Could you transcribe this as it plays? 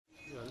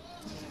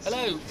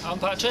Hello, I'm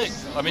Patrick.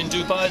 I'm in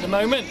Dubai at the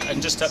moment,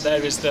 and just up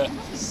there is the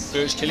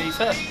Burj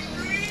Khalifa.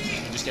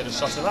 You can just get a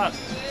shot of that.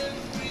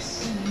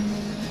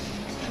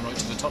 And right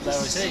to the top there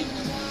I see.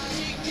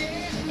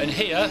 And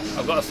here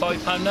I've got a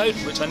 £5 note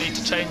which I need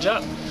to change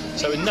up.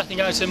 So with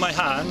nothing else in my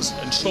hands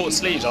and short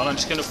sleeves on, I'm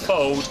just going to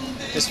fold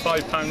this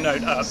 £5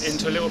 note up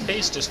into a little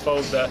piece. Just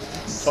fold the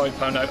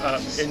 £5 note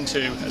up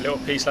into a little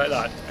piece like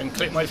that, and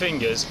click my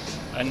fingers,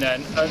 and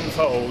then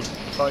unfold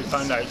the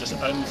 £5 note. Just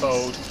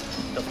unfold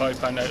the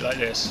 £5 note like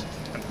this,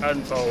 and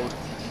unfold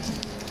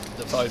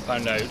the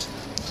 £5 note,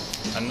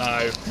 and now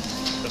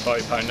the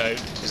 £5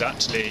 note is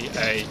actually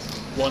a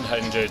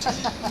 100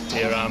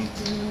 dirham.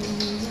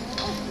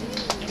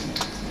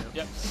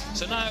 Yep.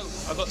 So now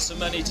I've got some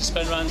money to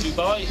spend around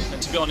Dubai,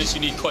 and to be honest,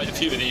 you need quite a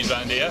few of these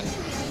around here.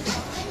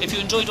 If you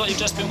enjoyed what you've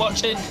just been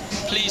watching,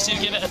 please do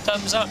give it a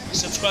thumbs up,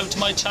 subscribe to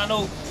my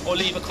channel, or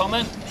leave a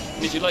comment.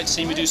 And if you'd like to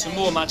see me do some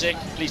more magic,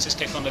 please just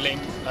click on the link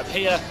up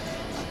here,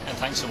 and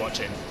thanks for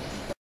watching.